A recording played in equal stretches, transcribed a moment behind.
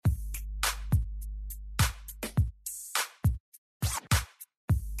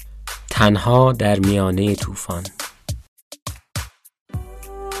تنها در میانه طوفان.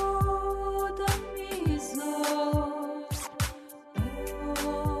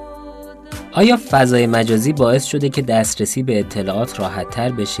 آیا فضای مجازی باعث شده که دسترسی به اطلاعات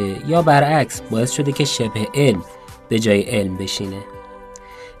راحت‌تر بشه یا برعکس باعث شده که شبه علم به جای علم بشینه؟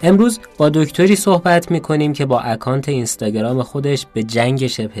 امروز با دکتری صحبت میکنیم که با اکانت اینستاگرام خودش به جنگ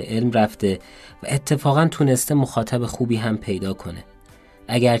شبه علم رفته و اتفاقا تونسته مخاطب خوبی هم پیدا کنه،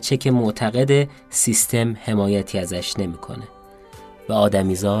 اگرچه که معتقد سیستم حمایتی ازش نمیکنه. به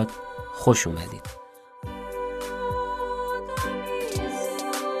آدمیزاد خوش اومدید.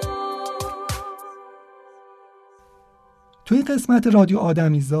 توی قسمت رادیو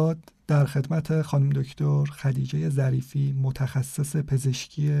آدمیزاد در خدمت خانم دکتر خدیجه ظریفی، متخصص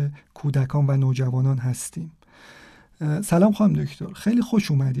پزشکی کودکان و نوجوانان هستیم. سلام خانم دکتر، خیلی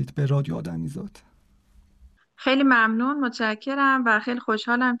خوش اومدید به رادیو آدمیزاد. خیلی ممنون، متشکرم و خیلی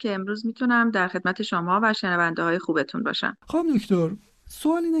خوشحالم که امروز میتونم در خدمت شما و شنونده های خوبتون باشم. خانم دکتر،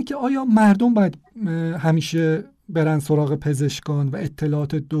 سوال اینه که آیا مردم باید همیشه برن سراغ پزشکان و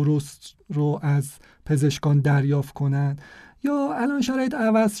اطلاعات درست رو از پزشکان دریافت کنن، یا الان شرایط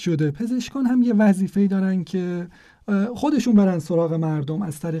عوض شده پزشکان هم یه وظیفه‌ای دارن که خودشون برن سراغ مردم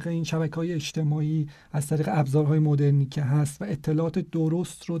از طریق این شبکه‌های اجتماعی، از طریق ابزارهای مدرنی که هست و اطلاعات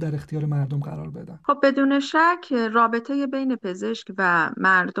درست رو در اختیار مردم قرار بدن؟ خب بدون شک رابطه بین پزشک و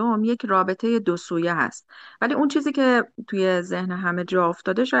مردم یک رابطه دو سویه هست، ولی اون چیزی که توی ذهن همه جا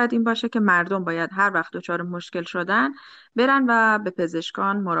افتاده شاید این باشه که مردم باید هر وقت دچار مشکل شدن برن و به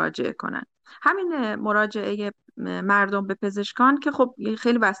پزشکان مراجعه کنن. همین مراجعه مردم به پزشکان که خب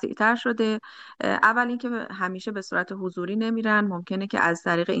خیلی وسیع‌تر شده. اول اینکه همیشه به صورت حضوری نمیرن، ممکنه که از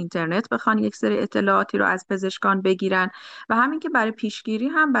طریق اینترنت بخوان یک سری اطلاعاتی رو از پزشکان بگیرن و همین که برای پیشگیری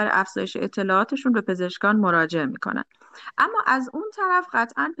هم برای افزایش اطلاعاتشون به پزشکان مراجعه میکنن. اما از اون طرف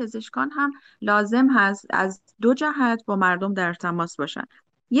قطعا پزشکان هم لازم هست از دو جهت با مردم در تماس باشن.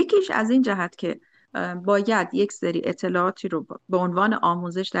 یکیش از این جهت که باید یک سری اطلاعاتی رو به عنوان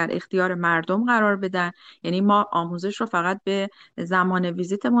آموزش در اختیار مردم قرار بدن، یعنی ما آموزش رو فقط به زمان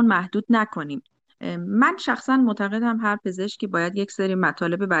ویزیتمون محدود نکنیم. من شخصا معتقدم هر پزشکی باید یک سری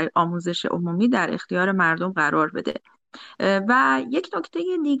مطالب برای آموزش عمومی در اختیار مردم قرار بده. و یک نکته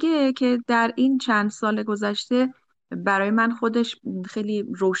دیگه که در این چند سال گذشته برای من خودش خیلی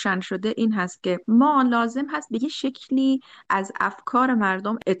روشن شده این هست که ما لازم هست به یه شکلی از افکار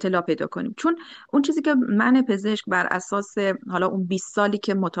مردم اطلاع پیدا کنیم، چون اون چیزی که من پزشک بر اساس حالا اون 20 سالی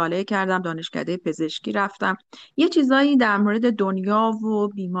که مطالعه کردم، دانشکده پزشکی رفتم، یه چیزایی در مورد دنیا و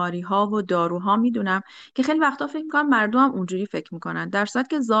بیماری ها و داروها میدونم که خیلی وقتا فکر میکنم مردم هم اونجوری فکر میکنن، در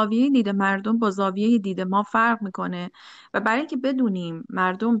صورتی که زاویه دید مردم با زاویه دید ما فرق میکنه. و برای اینکه بدونیم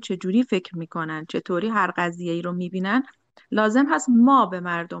مردم چجوری فکر میکنن، چطوری هر قضیه‌ای رو میبینن، لازم هست ما به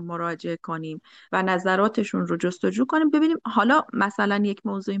مردم مراجعه کنیم و نظراتشون رو جستجو کنیم، ببینیم حالا مثلا یک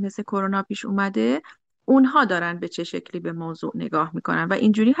موضوعی مثل کرونا پیش اومده، اونها دارن به چه شکلی به موضوع نگاه میکنن و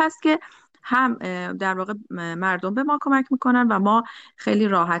اینجوری هست که هم در واقع مردم به ما کمک میکنن و ما خیلی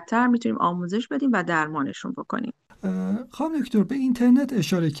راحت‌تر میتونیم آموزش بدیم و درمانشون بکنیم. خانم دکتر، به اینترنت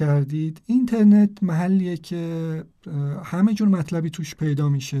اشاره کردید. اینترنت محلیه که همه جور مطلبی توش پیدا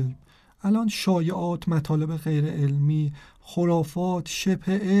میشه. الان شایعات، مطالب غیر علمی، خرافات،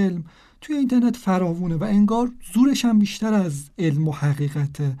 شبه علم توی اینترنت فراوونه و انگار زورش هم بیشتر از علم و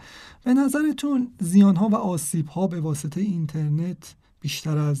حقیقته. به نظرتون زیانها و آسیبها به واسطه اینترنت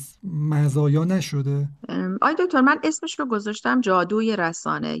بیشتر از مزایا نشده؟ آی دکتر، من اسمش رو گذاشتم جادوی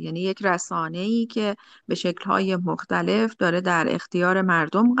رسانه، یعنی یک رسانه‌ای که به شکل‌های مختلف داره در اختیار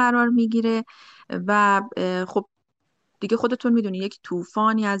مردم قرار میگیره و خب دیگه خودتون میدونی یک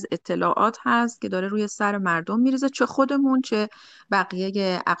طوفانی از اطلاعات هست که داره روی سر مردم میریزه، چه خودمون چه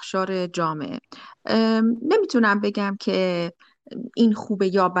بقیه اقشار جامعه. نمیتونم بگم که این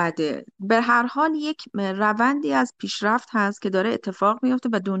خوبه یا بده، به هر حال یک روندی از پیشرفت هست که داره اتفاق میفته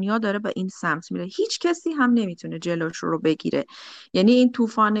و دنیا داره به این سمت میره. هیچ کسی هم نمیتونه جلوش رو بگیره. یعنی این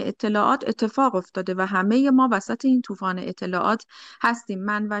طوفان اطلاعات اتفاق افتاده و همه ما وسط این طوفان اطلاعات هستیم.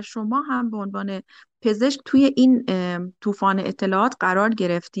 من و شما هم به عنوان پزشک توی این طوفان اطلاعات قرار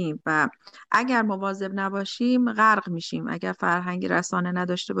گرفتیم و اگر مواظب نباشیم غرق میشیم، اگر فرهنگ رسانه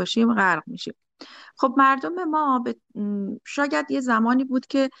نداشته باشیم غرق میشیم. خب مردم ما شاید یه زمانی بود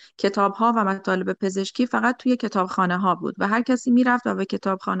که کتاب‌ها و مطالب پزشکی فقط توی کتابخانه ها بود و هر کسی میرفت و به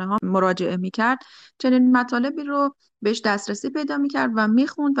کتابخانه ها مراجعه میکرد، چنین مطالبی رو بهش دسترسی پیدا میکرد و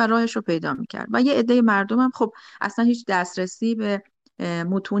میخوند و راهش رو پیدا میکرد. و یه عده مردم هم خب اصلا هیچ دسترسی به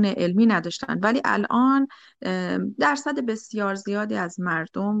متون علمی نداشتن، ولی الان درصد بسیار زیادی از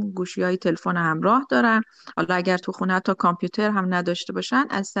مردم گوشی‌های تلفن همراه دارن. حالا اگر تو خونه تا کامپیوتر هم نداشته باشن،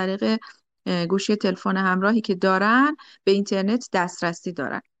 از طریق گوشی تلفن همراهی که دارن به اینترنت دسترسی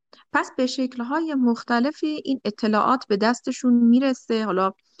دارن. پس به شکل‌های مختلفی این اطلاعات به دستشون میرسه.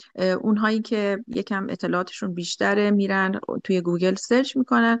 حالا اونهایی که یکم اطلاعاتشون بیشتره میرن توی گوگل سرچ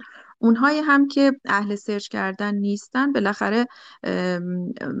میکنن، اونهایی هم که اهل سرچ کردن نیستن بالاخره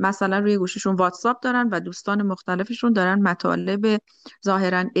مثلا روی گوشیشون واتساپ دارن و دوستان مختلفشون دارن مطالب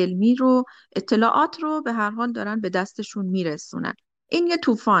ظاهرا علمی رو، اطلاعات رو به هر حال دارن به دستشون میرسونن. این یه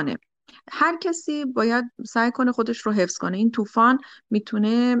طوفانه. هر کسی باید سعی کنه خودش رو حفظ کنه. این طوفان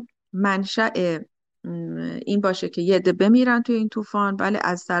میتونه منشأ این باشه که یه عده بمیرن توی این طوفان، ولی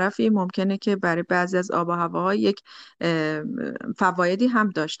از طرفی ممکنه که برای بعضی از آب و هواها یک فوایدی هم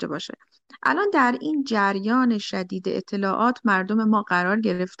داشته باشه. الان در این جریان شدید اطلاعات مردم ما قرار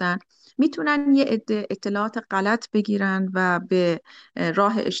گرفتن، میتونن یه عده اطلاعات غلط بگیرن و به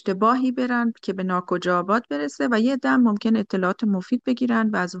راه اشتباهی برن که به ناکجاوات برسه، و یه عده هم ممکن اطلاعات مفید بگیرن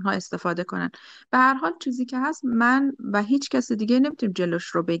و از اونها استفاده کنن. به هر حال چیزی که هست، من و هیچ کس دیگه نمیتونیم جلوش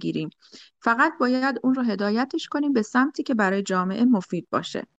رو بگیریم، فقط باید اون رو هدایتش کنیم به سمتی که برای جامعه مفید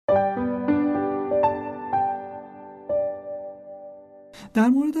باشه. در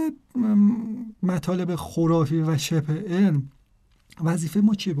مورد مطالب خرافی و شبه علم، وظیفه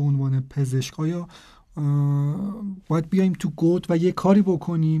ما چیه به عنوان پزشک؟ آیا باید بیایم تو گود و یه کاری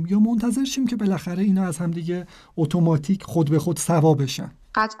بکنیم یا منتظر شیم که بالاخره اینا از هم دیگه اتوماتیک خود به خود سوا بشن؟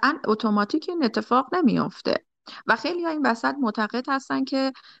 قطعا اتوماتیک این اتفاق نمیافته و خیلی ها این وسط معتقد هستن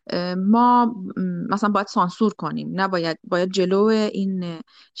که ما مثلا باید سانسور کنیم، باید جلو این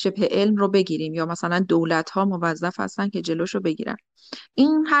شبه علم رو بگیریم، یا مثلا دولت ها موظف هستن که جلوش رو بگیرن.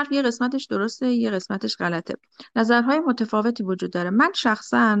 این حرف یه قسمتش درسته، یه قسمتش غلطه. نظرهای متفاوتی وجود داره. من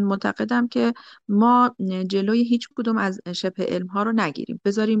شخصا معتقدم که ما جلوی هیچ کدوم از شبه علم ها رو نگیریم،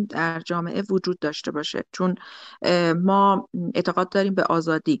 بذاریم در جامعه وجود داشته باشه، چون ما اعتقاد داریم به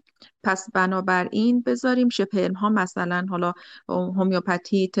آزادی. پس بنابراین بذاریم شبه علم ها، مثلا حالا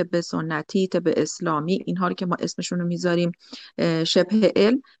هومیوپاتی، طب سنتی، طب اسلامی، اینها رو که ما اسمشون رو میذاریم شبه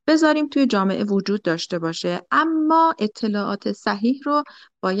علم، بذاریم توی جامعه وجود داشته باشه، اما اطلاعات صحیح رو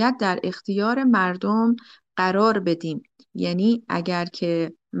باید در اختیار مردم قرار بدیم. یعنی اگر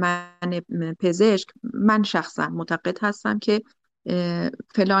که من پزشک، من شخصا معتقد هستم که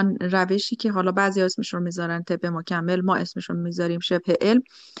فلان روشی که حالا بعضی اسمش رو میذارن طب مکمل، ما اسمش رو میذاریم شبه علم،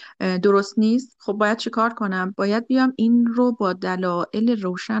 درست نیست. خب باید چی کار کنم؟ باید بیام این رو با دلایل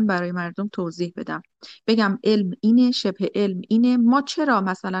روشن برای مردم توضیح بدم، بگم علم اینه، شبه علم اینه. ما چرا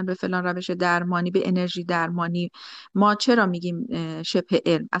مثلا به فلان روش درمانی، به انرژی درمانی، ما چرا میگیم شبه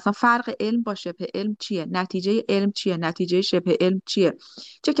علم؟ اصلا فرق علم با شبه علم چیه؟ نتیجه علم چیه؟ نتیجه شبه علم چیه؟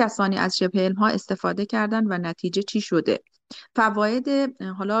 چه کسانی از شبه علم ها استفاده کردن و نتیجه چی شده؟ فواید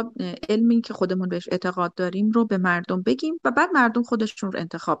حالا علمی که خودمون بهش اعتقاد داریم رو به مردم بگیم و بعد مردم خودشون رو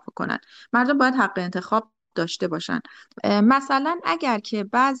انتخاب بکنن. مردم باید حق انتخاب داشته باشن. مثلا اگر که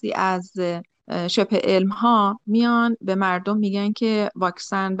بعضی از شبه علم ها میان به مردم میگن که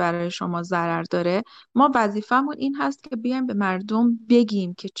واکسن برای شما ضرر داره، ما وظیفمون این هست که بیایم به مردم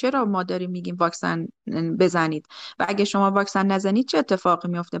بگیم که چرا ما داریم میگیم واکسن بزنید و اگه شما واکسن نزنید چه اتفاقی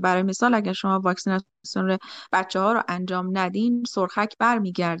میفته. برای مثال اگر شما واکسیناسیون بچه ها رو انجام ندین، سرخک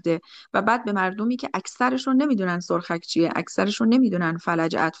برمیگرده و بعد به مردمی که اکثرشون نمیدونن سرخک چیه، اکثرشون نمیدونن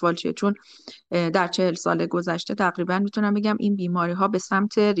فلج اطفال چیه، چون در 40 سال گذشته تقریبا میتونم بگم این بیماری ها به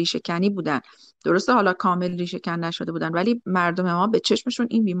سمت ریشه کنی بودن. درسته حالا کامل ریشه کن نشده بودن، ولی مردم ما به چشمشون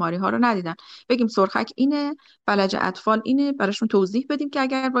این بیماری ها رو ندیدن. بگیم سرخک اینه، فلج اطفال اینه، براشون توضیح بدیم که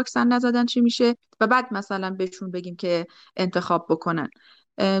اگر واکسن نزدن چی میشه و بعد مثلا بهشون بگیم که انتخاب بکنن.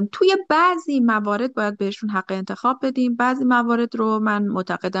 توی بعضی موارد باید بهشون حق انتخاب بدیم، بعضی موارد رو من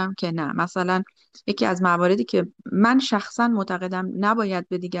معتقدم که نه. مثلا یکی از مواردی که من شخصا معتقدم نباید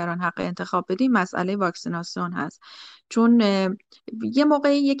به دیگران حق انتخاب بدیم مسئله واکسیناسیون هست. چون یه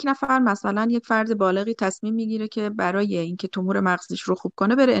موقعی یک نفر، مثلا یک فرد بالغی تصمیم میگیره که برای اینکه تومور مغزش رو خوب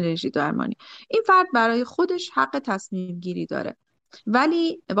کنه بره انرژی درمانی. این فرد برای خودش حق تصمیم گیری داره،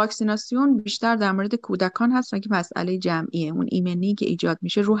 ولی واکسیناسیون بیشتر در مورد کودکان هست که مسئله جمعیه. اون ایمنی که ایجاد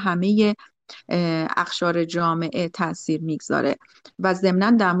میشه رو همه اقشار جامعه تاثیر میگذاره و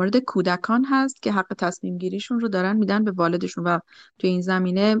ضمناً در مورد کودکان هست که حق تصمیم گیریشون رو دارن میدن به والدشون و توی این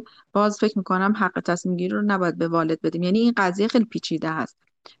زمینه باز فکر میکنم حق تصمیم گیری رو نباید به والد بدیم. یعنی این قضیه خیلی پیچیده هست.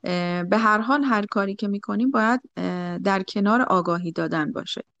 به هر حال هر کاری که میکنیم باید در کنار آگاهی دادن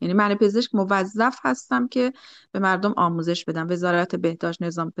باشه. یعنی من پزشک موظف هستم که به مردم آموزش بدم. وزارت بهداشت،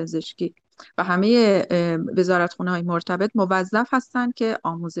 نظام پزشکی و همه وزارتخونه‌های مرتبط موظف هستن که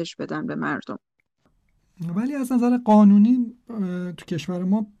آموزش بدن به مردم. ولی از نظر قانونی تو کشور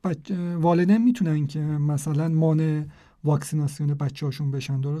ما والدین میتونن که مثلا مانع واکسیناسیون بچه‌هاشون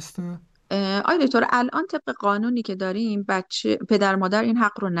بشن، درسته؟ آقای دکتر، الان طبق قانونی که داریم پدر مادر این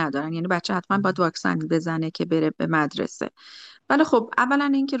حق رو ندارن، یعنی بچه حتما باید واکسن بزنه که بره به مدرسه. ولی خب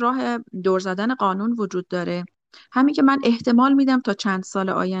اولا اینکه راه دور زدن قانون وجود داره، همین که من احتمال میدم تا چند سال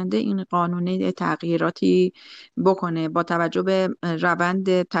آینده این قانون تغییراتی بکنه با توجه به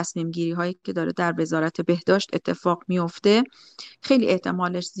روند تصمیم گیری هایی که داره در وزارت بهداشت اتفاق میفته. خیلی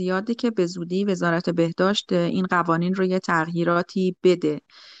احتمالش زیاده که به زودی وزارت بهداشت این قوانین رو یه تغییراتی بده.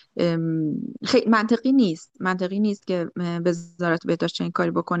 خیلی منطقی نیست که وزارت بهداشت چنین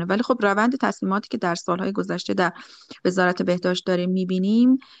کاری بکنه، ولی خب روند تصمیماتی که در سالهای گذشته در وزارت بهداشت داریم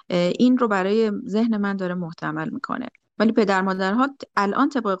میبینیم این رو برای ذهن من داره محتمل میکنه، ولی پدر مادرها الان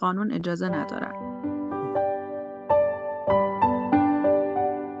طبق قانون اجازه ندارن.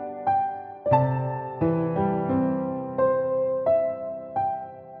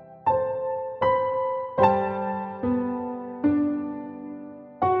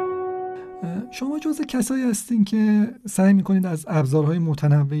 شما جزو کسایی هستین که سعی میکنید از ابزارهای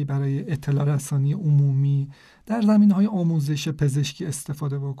متنوعی برای اطلاع رسانی عمومی در زمینه‌های آموزش پزشکی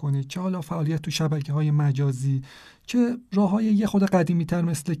استفاده بکنید، چه حالا فعالیت تو شبکه‌های مجازی، چه راه‌های یه خود قدیمی‌تر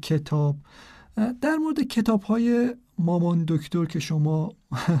مثل کتاب. در مورد کتاب‌های مامان دکتر که شما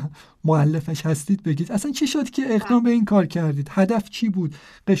مؤلفش هستید بگید اصلا چی شد که اقدام به این کار کردید؟ هدف چی بود؟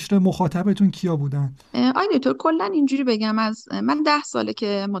 قشر مخاطبتون کیا بودن؟ آقای دکتر، کلا اینجوری بگم، من 10 ساله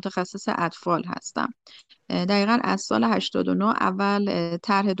که متخصص اطفال هستم. دقیقا از سال 89 اول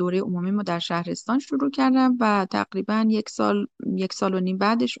طرح دوره عمومی رو در شهرستان شروع کردم و تقریبا یک سال و نیم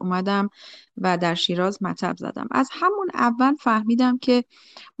بعدش اومدم و در شیراز مطب زدم. از همون اول فهمیدم که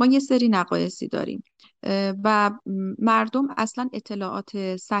ما یه سری نقایصی داریم و مردم اصلا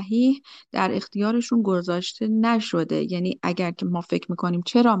اطلاعات صحیح در اختیارشون گذاشته نشده. یعنی اگر که ما فکر میکنیم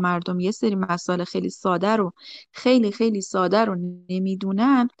چرا مردم یه سری مسائل خیلی ساده رو خیلی ساده رو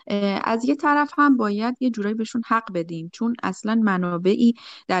نمیدونن، از یه طرف هم باید یه جورایی بهشون حق بدیم، چون اصلا منابعی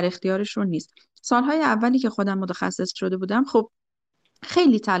در اختیارشون نیست. سالهای اولی که خودم متخصص شده بودم، خب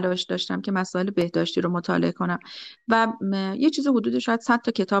خیلی تلاش داشتم که مسائل بهداشتی رو مطالعه کنم و یه چیز حدود شاید 100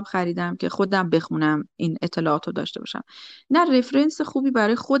 تا کتاب خریدم که خودم بخونم این اطلاعات رو داشته باشم. نه رفرنس خوبی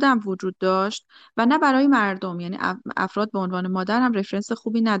برای خودم وجود داشت و نه برای مردم، یعنی افراد به عنوان مادر هم رفرنس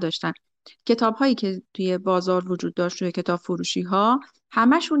خوبی نداشتن. کتاب هایی که توی بازار وجود داشت توی کتاب فروشی ها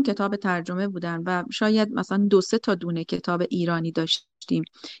همشون کتاب ترجمه بودن و شاید مثلا 2-3 تا دونه کتاب ایرانی داشتیم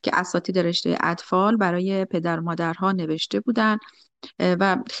که اساتید رشته اطفال برای پدر و مادرها نوشته بودن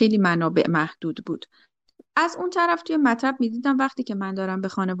و خیلی منابع محدود بود. از اون طرف توی مطب میدیدم وقتی که من دارم به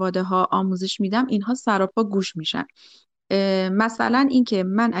خانواده ها آموزش میدم اینها سراپا گوش میشن. مثلا اینکه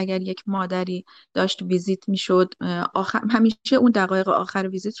من اگر یک مادری داشت ویزیت میشد، همیشه اون دقایق آخر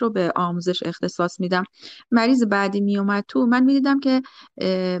ویزیت رو به آموزش اختصاص میدم. مریض بعدی میومد تو، من میدیدم که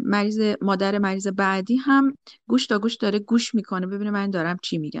مریض بعدی هم گوش تا گوش داره گوش میکنه ببینه من دارم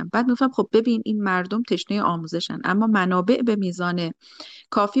چی میگم. بعد میگفتم خب ببین این مردم تشنه آموزشن اما منابع به میزان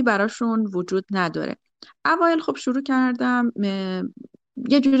کافی براشون وجود نداره. اوایل خب شروع کردم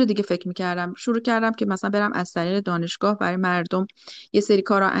یه جور دیگه فکر میکردم، شروع کردم که مثلا برم از طریق دانشگاه برای مردم یه سری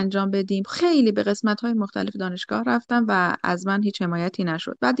کارا انجام بدیم. خیلی به قسمت‌های مختلف دانشگاه رفتم و از من هیچ حمایتی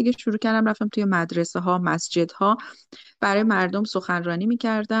نشد. بعد دیگه شروع کردم رفتم توی مدرسه ها، مسجد ها، برای مردم سخنرانی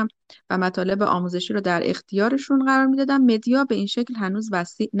میکردم و مطالب آموزشی رو در اختیارشون قرار میدادم. مدیا به این شکل هنوز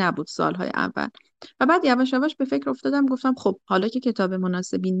وسیع نبود سالهای اول و بعد یواش یواش به فکر افتادم، گفتم خب حالا که کتاب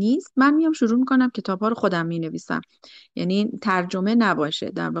مناسبی نیست من میام شروع میکنم کتاب‌ها رو خودم مینویسم. یعنی ترجمه نباشه،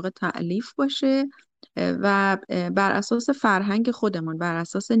 در واقع تألیف باشه و بر اساس فرهنگ خودمون، بر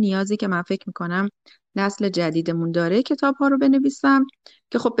اساس نیازی که من فکر میکنم نسل جدیدمون داره کتاب ها رو بنویسم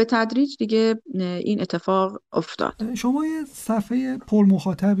که خب به تدریج دیگه این اتفاق افتاد. شما یه صفحه پر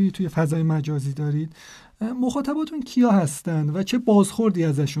مخاطبی توی فضای مجازی دارید، مخاطباتون کیا هستن و چه بازخوردی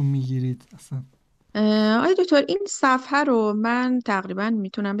ازشون میگیرید اصلا؟ آقای دکتر، این صفحه رو من تقریبا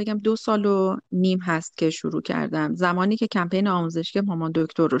میتونم بگم 2 سال و نیم هست که شروع کردم، زمانی که کمپین آموزشی مامان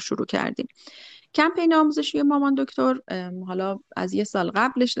دکتر رو شروع کردیم. کمپین آموزشی مامان دکتر حالا از یه سال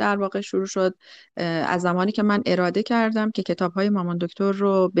قبلش در واقع شروع شد، از زمانی که من اراده کردم که کتاب‌های مامان دکتر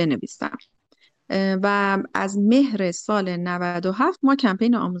رو بنویسم و از مهر سال 97 ما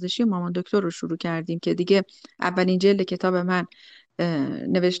کمپین آموزشی مامان دکتر رو شروع کردیم که دیگه اولین جلد کتاب من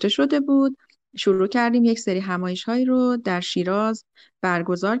نوشته شده بود. شروع کردیم یک سری همایش‌هایی رو در شیراز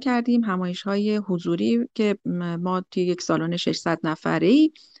برگزار کردیم، همایش‌های حضوری که ما توی یک سالن 600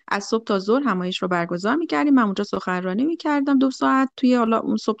 نفره‌ای از صبح تا ظهر همایش رو برگزار می‌کردیم. من اونجا سخنرانی می‌کردم 2 ساعت توی حالا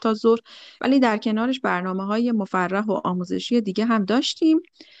اون صبح تا ظهر، ولی در کنارش برنامه‌های مفرح و آموزشی دیگه هم داشتیم.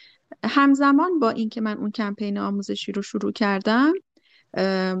 همزمان با اینکه من اون کمپین آموزشی رو شروع کردم،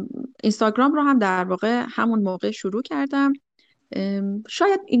 اینستاگرام رو هم در واقع همون موقع شروع کردم.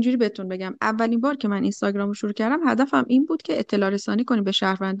 شاید اینجوری بهتون بگم، اولین بار که من اینستاگرام رو شروع کردم هدفم این بود که اطلاع رسانی کنیم به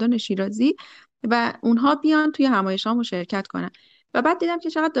شهروندان شیرازی و اونها بیان توی همایش‌هامون شرکت کنن. و بعد دیدم که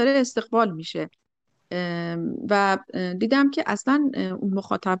چقدر داره استقبال میشه و دیدم که اصلا اون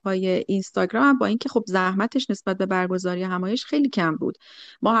مخاطب‌های اینستاگرام هم با اینکه خب زحمتش نسبت به برگزاری همایش خیلی کم بود.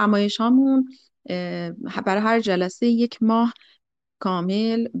 ما همایش‌هامون برای هر جلسه 1 ماه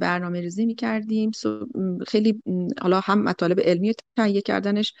کامل برنامه ریزی می‌کردیم. خیلی حالا هم مطالب علمی تهیه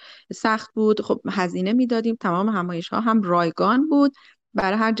کردنش سخت بود، خب هزینه میدادیم. تمام همایش‌ها هم رایگان بود.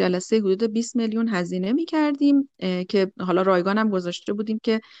 برای هر جلسه حدود 20 میلیون هزینه می‌کردیم که حالا رایگان هم گذاشته بودیم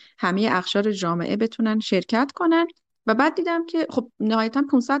که همه اقشار جامعه بتونن شرکت کنن. و بعد دیدم که خب نهایتاً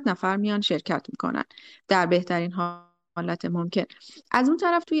 500 نفر میان شرکت میکنن در بهترین حالت ممکن. از اون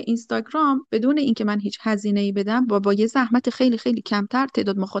طرف توی اینستاگرام بدون اینکه من هیچ هزینه‌ای بدم با یه زحمت خیلی خیلی کمتر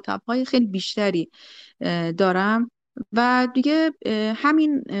تعداد مخاطب‌های خیلی بیشتری دارم و دیگه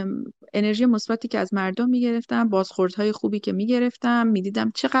همین انرژی مثبتی که از مردم میگرفتم، بازخوردهای خوبی که میگرفتم،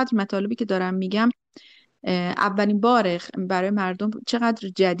 میدیدم چقدر مطالبی که دارم میگم اولین بار برای مردم چقدر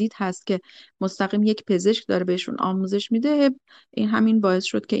جدید هست که مستقیم یک پزشک داره بهشون آموزش میده. این همین باعث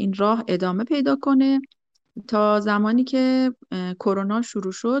شد که این راه ادامه پیدا کنه تا زمانی که کرونا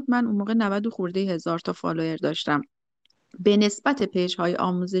شروع شد. من اون موقع 90 خورده هزار تا فالوور داشتم. به نسبت پیج های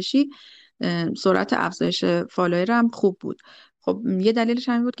آموزشی سرعت افزایش فالوورم خوب بود. خب یه دلیلش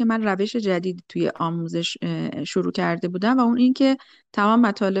همین بود که من روش جدید توی آموزش شروع کرده بودم و اون این که تمام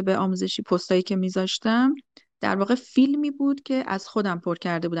مطالب آموزشی پستایی که میذاشتم در واقع فیلمی بود که از خودم پر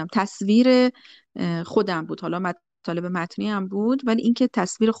کرده بودم، تصویر خودم بود. حالا مطالب متنی هم بود ولی اینکه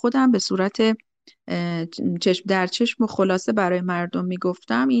تصویر خودم به صورت چشم در چشم و خلاصه برای مردم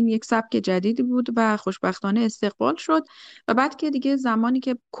میگفتم، این یک سبک جدیدی بود و خوشبختانه استقبال شد. و بعد که دیگه زمانی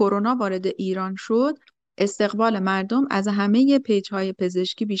که کرونا وارد ایران شد، استقبال مردم از همه پیج‌های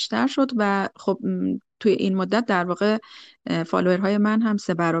پزشکی بیشتر شد و خب توی این مدت در واقع فالوورهای من هم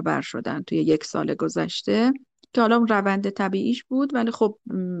 3 برابر شدن توی 1 سال گذشته که حالا اون روند طبیعیش بود ولی خب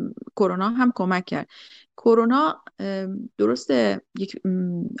کرونا هم کمک کرد. کرونا درسته یک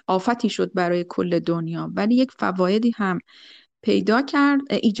آفتی شد برای کل دنیا ولی یک فوایدی هم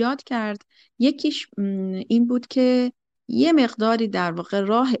ایجاد کرد. یکیش این بود که یه مقداری در واقع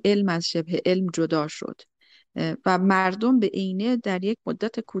راه علم از شبه علم جدا شد و مردم به عینه در یک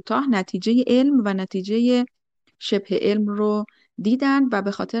مدت کوتاه نتیجه علم و نتیجه شبه علم رو دیدن و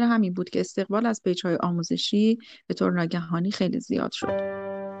به خاطر همین بود که استقبال از پیج‌های آموزشی به طور ناگهانی خیلی زیاد شد.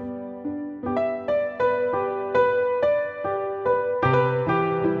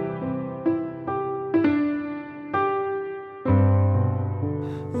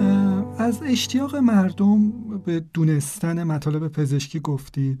 از اشتیاق مردم به دونستن مطالب پزشکی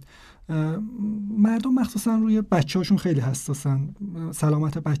گفتید. مردم مخصوصا روی بچه‌هاشون خیلی حساسن.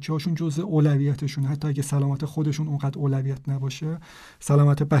 سلامت بچه‌هاشون جزء اولویتشون، حتی اگه سلامت خودشون اونقدر اولویت نباشه،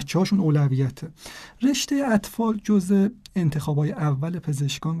 سلامت بچه‌هاشون اولویته. رشته اطفال جزء انتخابای اول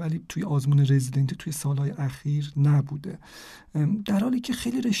پزشکان ولی توی آزمون رزیدنتی توی سالهای اخیر نبوده، در حالی که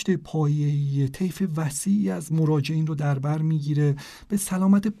خیلی رشته پایه‌ای طیف وسیعی از مراجعین رو در بر میگیره، به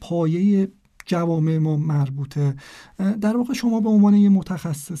سلامت پایه جوامع ما مربوطه. در واقع شما به عنوان یه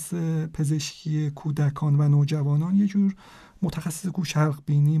متخصص پزشکی کودکان و نوجوانان یه جور متخصص گوش حلق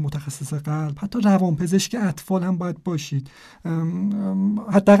بینی، متخصص قلب، حتی روانپزشک اطفال هم باید باشید.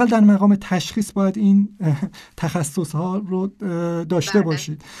 حداقل در مقام تشخیص باید این تخصص ها رو داشته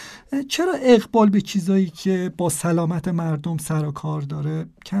باشید. چرا اقبال به چیزایی که با سلامت مردم سر و کار داره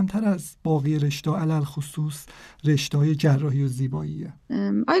کمتر از باقی رشته، علل خصوص رشته‌های جراحی و زیباییه؟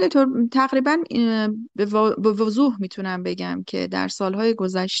 آقای دکتر، تقریبا به وضوح میتونم بگم که در سالهای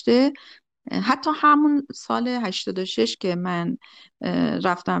گذشته، حتی همون سال 86 که من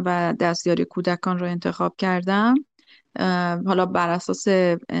رفتم و دستیاری کودکان رو انتخاب کردم، حالا بر اساس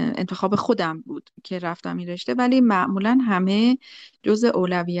انتخاب خودم بود که رفتم این رشته، ولی معمولا همه جزء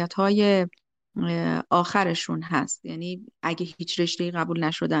اولویت‌های آخرشون هست. یعنی اگه هیچ رشته‌ای قبول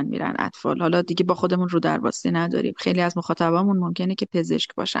نشدن میرن اطفال. حالا دیگه با خودمون رو درباسته نداریم، خیلی از مخاطبامون ممکنه که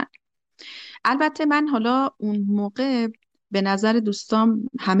پزشک باشن. البته من حالا اون موقع به نظر دوستام،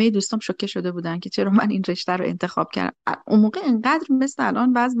 همه دوستام شوکه شده بودن که چرا من این رشته رو انتخاب کردم. اون موقع اینقدر مثل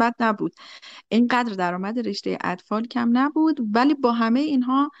الان وضع بد نبود، اینقدر درآمد رشته اطفال کم نبود، ولی با همه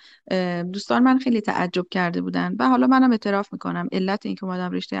اینها دوستان من خیلی تعجب کرده بودن و حالا منم اعتراف میکنم علت این که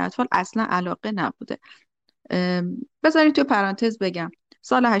اومدم رشته اطفال اصلا علاقه نبوده. بذارید تو پرانتز بگم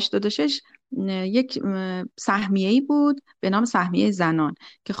سال 86 یک سهمیه‌ای بود به نام سهمیه زنان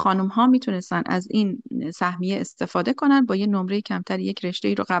که خانم ها میتونستن از این سهمیه استفاده کنن، با یه نمره کمتر یک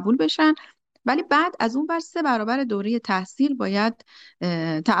رشته رو قبول بشن، ولی بعد از اون بر 3 برابر دوره تحصیل باید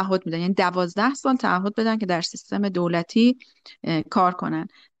تعهد میدن، یعنی 12 سال تعهد بدن که در سیستم دولتی کار کنن.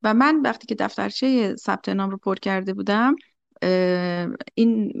 و من وقتی که دفترچه ثبت نام رو پر کرده بودم،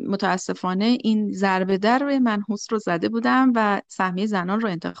 این متاسفانه این ضربه در منحوس رو زده بودم و سهمیه زنان رو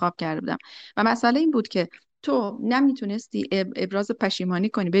انتخاب کرده بودم و مسئله این بود که تو نمیتونستی ابراز پشیمانی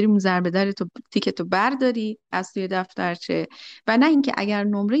کنی بری اون ضربه در تو تیکتو برداری از توی دفترچه، و نه اینکه اگر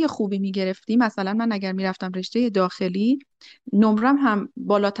نمره خوبی میگرفتی، مثلا من اگر میرفتم رشته داخلی نمرم هم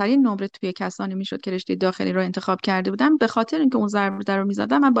بالاترین نمره توی کسانی میشد که رشته داخلی رو انتخاب کرده بودم، به خاطر اینکه اون ضربه در رو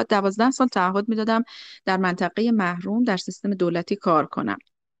میزدم من با 12 سال تعهد میدادم در منطقه محروم در سیستم دولتی کار کنم.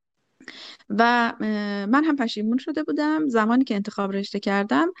 و من هم پشیمون شده بودم زمانی که انتخاب رشته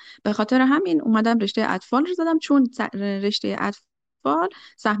کردم، به خاطر همین اومدم رشته اطفال رو زدم، چون رشته اطفال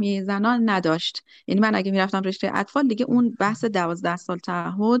سهمیه زنان نداشت. یعنی من اگه میرفتم رشته اطفال دیگه اون بحث 12 سال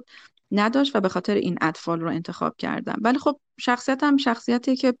تعهد نداشت و به خاطر این اطفال رو انتخاب کردم. ولی خب شخصیتم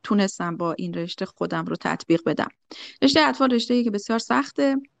شخصیتی که تونستم با این رشته خودم رو تطبیق بدم. رشته اطفال رشته‌ای که بسیار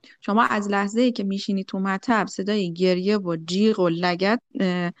سخته. شما از لحظه‌ای که میشینی تو مطب صدای گریه و جیغ و لگد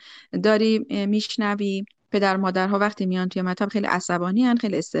داری میشنوی. پدر مادرها وقتی میان توی مطب خیلی عصبانی هن،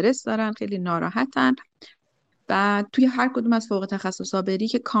 خیلی استرس دارن، خیلی ناراحتن. و توی هر کدوم از فوق تخصصا بری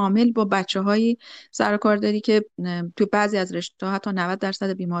که کامل با بچه‌هایی سر و کار داری که توی بعضی از رشته‌ها حتی 90%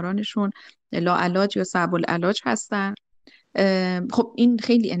 بیمارانشون لاعلاج یا صعب العلاج هستن. خب این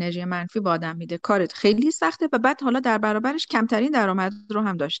خیلی انرژی منفی به آدم میده، کارت خیلی سخته و بعد حالا در برابرش کمترین درآمد رو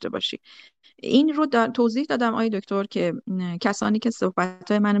هم داشته باشی. این رو توضیح دادم آقای دکتر که کسانی که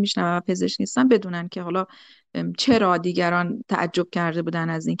صحبت‌های منو میشنون و پزشک نیستن بدونن که حالا چرا دیگران تعجب کرده بودن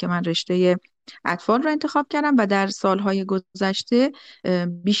از اینکه من رشته اطفال رو انتخاب کردم و در سالهای گذشته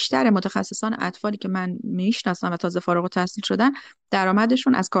بیشتر متخصصان اطفالی که من میشناسم و تازه فارغ التحصیل شدن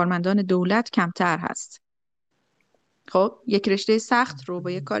درآمدشون از کارمندان دولت کمتر هست. خب یک رشته سخت رو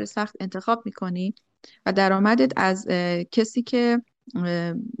با یک کار سخت انتخاب میکنی و درآمدت از کسی که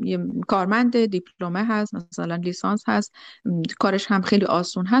کارمند دیپلمه هست، مثلا لیسانس هست، کارش هم خیلی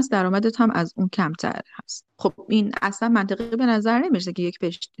آسون هست، درآمدت هم از اون کمتر هست. خب این اصلا منطقی به نظر نمیرسه که یک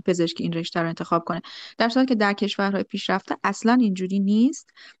پزشک این رشته رو انتخاب کنه، در صورتی که در کشورهای پیشرفته اصلا اینجوری نیست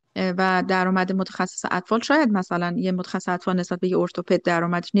و درآمد متخصص اطفال شاید مثلا یه متخصص اطفال نسبت به یه ارتوپد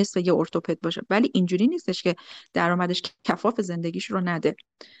درآمدش نصف یه ارتوپد باشه، ولی اینجوری نیستش که درآمدش کفاف زندگیش رو نده.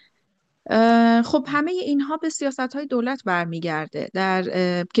 خب همه اینها به سیاست‌های دولت برمیگرده. در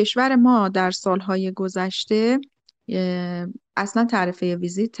کشور ما در سالهای گذشته اصلا تعرفه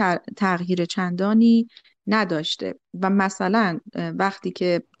ویزیت تغییر چندانی نداشته و مثلا وقتی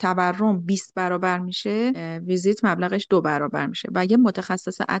که تورم 20 برابر میشه ویزیت مبلغش 2 برابر میشه و یه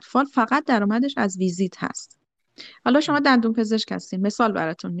متخصص اطفال فقط درآمدش از ویزیت هست. حالا شما دندون پزشک هستین، مثال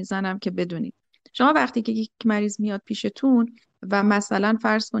براتون میزنم که بدونید. شما وقتی که یک مریض میاد پیشتون و مثلا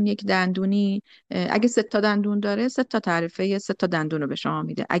فرض کن یک دندونی اگه 3 تا دندون داره 3 تا تعرفه 3 تا دندون رو به شما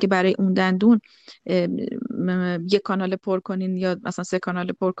میده. اگه برای اون دندون 1 کانال پر کنین یا مثلا 3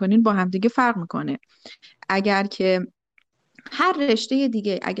 کانال پر کنین با هم دیگه فرق میکنه. اگر که هر رشته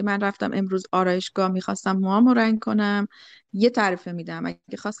دیگه، اگه من رفتم امروز آرایشگاه میخواستم موامو رنگ کنم یه تعرفه میدم،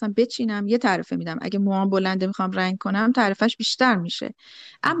 اگه خواستم بچینم یه تعرفه میدم، اگه موام بلنده میخوام رنگ کنم تعرفش بیشتر میشه.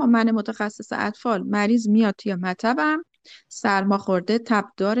 اما من متخصص اطفال مریض میاد توی مطبم، سرما خورده، تب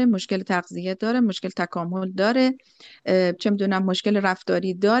داره، مشکل تغذیه داره، مشکل تکامل داره، چه میدونم مشکل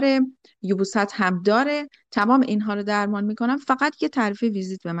رفتاری داره، یبوست هم داره، تمام اینها رو درمان میکنم، فقط یه تعرفه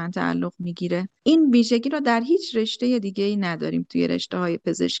ویزیت به من تعلق میگیره. این ویژگی رو در هیچ رشته دیگه ای نداریم توی رشته های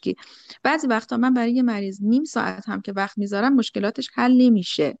پزشکی. بعضی وقتا من برای یه مریض نیم ساعت هم که وقت میذارم مشکلاتش حل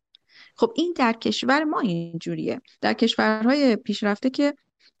نمیشه. خب این در کشور ما اینجوریه. در کشورهای پیشرفته که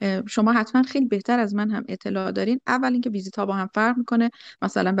شما حتما خیلی بهتر از من هم اطلاع دارین، اول اینکه ویزیت ها با هم فرق میکنه.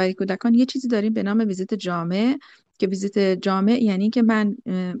 مثلا برای کودکان یه چیزی داریم به نام ویزیت جامع که ویزیت جامع یعنی که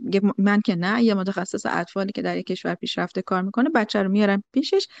من که نه، یه متخصص اطفالی که در یک کشور پیشرفته کار میکنه بچه رو میارن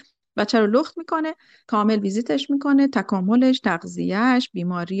پیشش، بچه رو لخت میکنه، کامل ویزیتش میکنه، تکاملش، تغذیهش،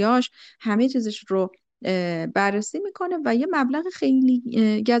 بیماریاش، همه چیزش رو بررسی میکنه و یه مبلغ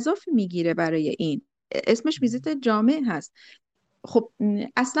خیلی گزافی میگیره برای این. اسمش ویزیت جامع هست. خب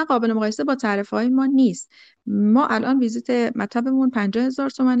اصلا قابل مقایسه با تعرفه‌های ما نیست. ما الان ویزیت مطبمون 50,000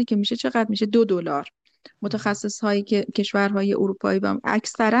 تومانی که میشه چقدر؟ میشه $2. متخصص هایی که کشورهای اروپایی و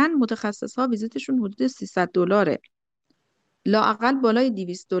اکثرا متخصص ها ویزیتشون حدود $300، لااقل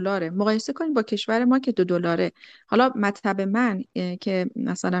بالای $200. مقایسه کنید با کشور ما که $2. حالا مطب من که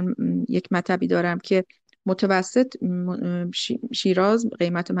مثلا یک مطبی دارم که متوسط شیراز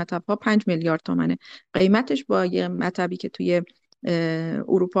قیمت مطب ها 5 میلیارد تومنه، قیمتش با یه مطبی که توی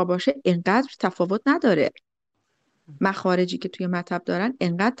اروپا باشه اینقدر تفاوت نداره. مخارجی که توی مطب دارن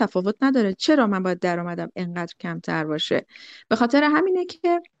اینقدر تفاوت نداره. چرا من باید درآمدم اینقدر کمتر باشه؟ به خاطر همینه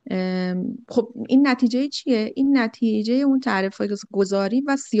که خب این نتیجه چیه؟ این نتیجه اون تعرفه گذاری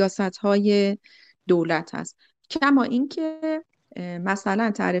و سیاست‌های دولت هست. کما اینکه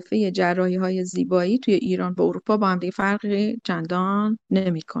مثلا تعرفه جراحی‌های زیبایی توی ایران و اروپا با هم دیگه فرقی چندان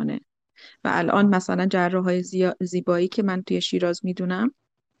نمی‌کنه. و الان مثلا جراح‌های زیبایی که من توی شیراز میدونم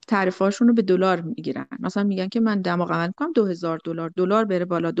تعرفه‌هاشون رو به دلار میگیرن. مثلا میگن که من دماغ عمل کنم $2,000، دلار بره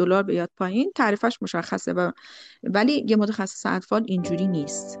بالا دلار بیاد پایین، تعرفش مشخصه. ولی یه متخصص اطفال اینجوری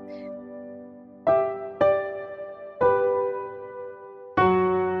نیست.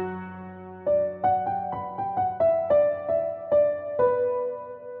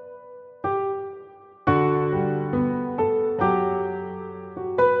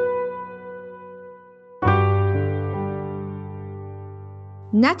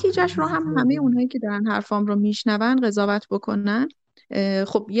 نتیجهش رو هم همه اونهایی که دارن حرفام رو میشنون قضاوت بکنن.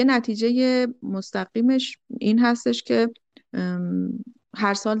 خب یه نتیجه مستقیمش این هستش که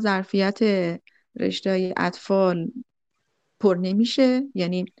هر سال ظرفیت رشته اطفال پر نمیشه.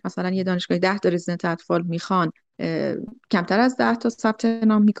 یعنی مثلا یه دانشگاه 10 تا رزیدنت اطفال میخوان، کمتر از 10 تا ثبت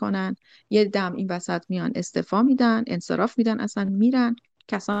نام میکنن. یه دم این وسط میان استعفا میدن، انصراف میدن، اصلا میرن.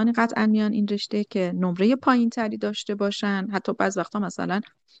 کسانی قطعا میان این رشته که نمره پایین تری داشته باشن. حتی بعض وقتا مثلا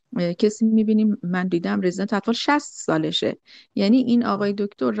کسی میبینیم، من دیدم رزیدنت اطفال 60 سالشه، یعنی این آقای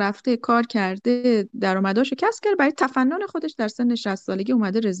دکتر رفته کار کرده، درآمداشو کسب کرده، برای تفنن خودش در سن 60 سالگی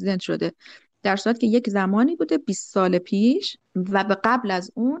اومده رزیدنت شده، در صورتی که یک زمانی بوده 20 سال پیش و به قبل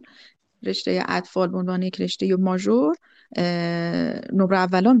از اون رشته اطفال به عنوان یک رشته ماژور نمره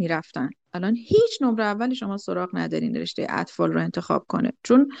اولا میرفتن. الان هیچ نمره اولی شما سراغ ندارین رشته اطفال رو انتخاب کنه،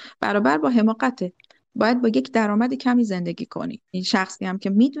 چون برابر با حماقته. باید با یک درآمد کمی زندگی کنی. این شخصی هم که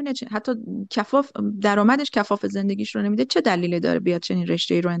میدونه حتی درآمدش کفاف زندگیش رو نمیده، چه دلیلی داره بیاد چنین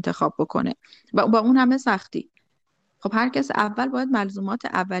رشته‌ای رو انتخاب بکنه و با اون همه سختی؟ خب هر کس اول باید ملزومات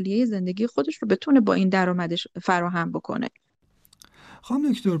اولیه زندگی خودش رو بتونه با این درآمدش فراهم بکنه.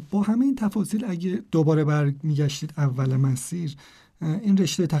 خانم دکتر، با همه این تفاصیل اگه دوباره برمیگشتید اول مسیر، این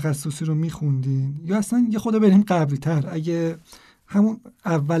رشته تخصصی رو میخوندین یا اصلا یه خود بریم قبلی تر، اگه همون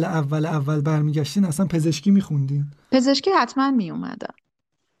اول برمیگشتین اصلا پزشکی میخوندین؟ پزشکی حتما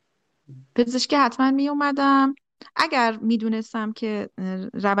میومدم. اگر میدونستم که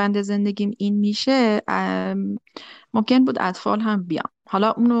روند زندگیم این میشه ممکن بود اطفال هم بیام.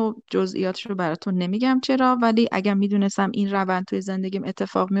 حالا اونو جزئیاتش رو براتون نمیگم چرا، ولی اگر میدونستم این روند توی زندگیم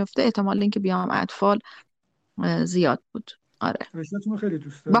اتفاق میفته احتمال اینکه بیام اطفال زیاد بود. آره. رشته‌تون رو خیلی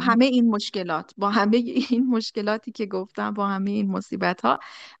دوست دارم. با همه این مشکلاتی که گفتم، با همه این مصیبت‌ها،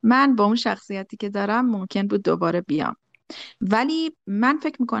 من با اون شخصیتی که دارم ممکن بود دوباره بیام. ولی من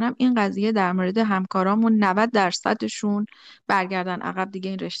فکر میکنم این قضیه در مورد همکارامون 90%شون برگردن عقب، دیگه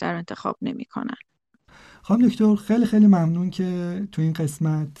این رشته رو انتخاب نمیکنن. خانم دکتر، خیلی خیلی ممنون که تو این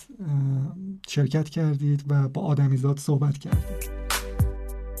قسمت شرکت کردید و با آدمیزاد صحبت کردید.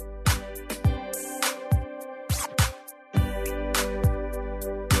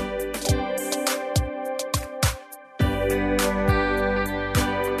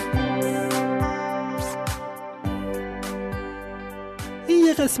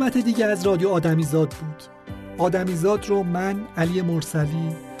 یه قسمت دیگه از رادیو آدمیزاد بود. آدمیزاد رو من علی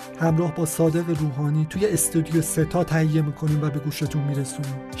مرسلی همراه با صادق روحانی توی استودیو 3 تهیه میکنیم و به گوشتون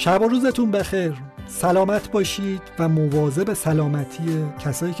میرسونیم. شب و روزتون بخیر، سلامت باشید و مواظب سلامتی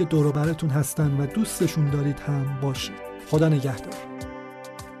کسایی که دور و برتون هستن و دوستشون دارید هم باشید. خدا نگهدار.